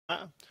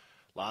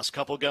Last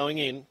couple going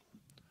in.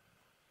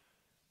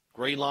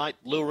 Green light,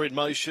 lure in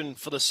motion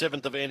for the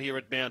 7th event here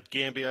at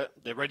Mt-Gambier.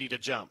 They're ready to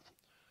jump.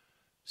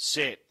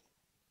 Set.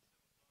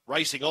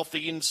 Racing off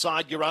the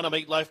inside, your runner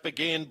Meatloaf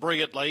began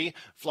brilliantly.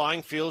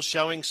 Flying Field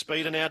showing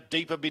speed and out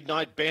deeper.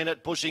 Midnight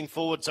Bandit pushing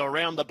forward, so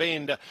around the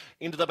bend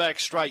into the back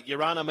straight.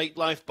 Urana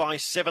Meatloaf by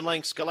 7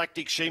 lengths.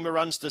 Galactic Shima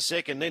runs to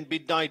second, then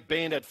Midnight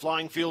Bandit.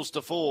 Flying Fields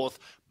to fourth.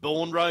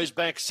 Born Rose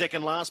back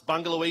second last.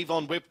 Bungalow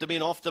Yvonne whipped him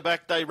in. Off the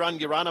back they run.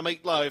 Urana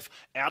Meatloaf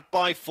out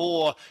by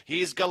 4.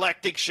 Here's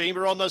Galactic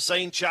Shima on the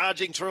scene,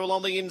 charging through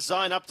along the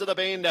inside up to the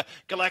bend.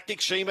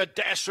 Galactic Shima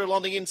dashed through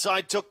along the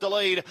inside, took the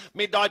lead.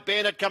 Midnight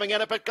Bandit coming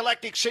at it, but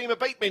Galactic Shima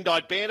beat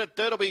Midnight Bandit.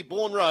 Third will be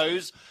Born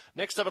Rose.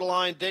 Next up at the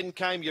line then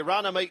came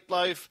Urana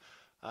Meatloaf.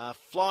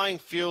 Flying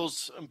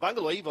Fuels and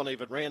Bungalow Yvonne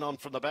even ran on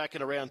from the back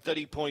at around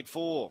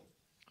 30.4.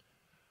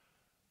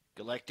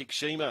 Galactic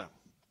Shima,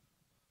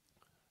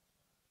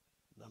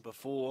 number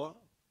 4,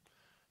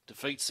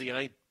 defeats the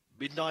 8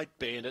 Midnight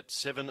Bandit.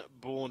 7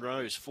 Born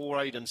Rose. 4,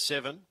 8 and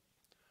 7.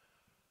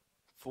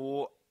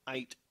 4,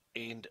 8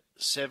 and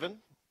 7.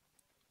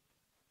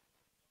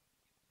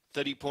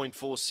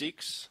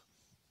 30.46.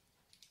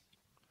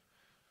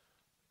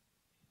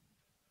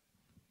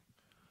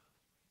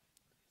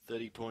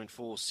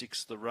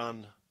 30.46 the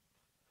run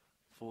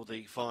for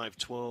the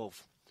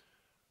 5-12.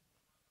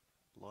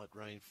 Light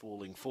rain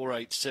falling. 4,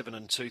 8, 7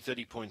 and 2.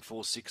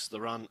 30.46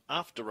 the run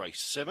after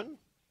race 7.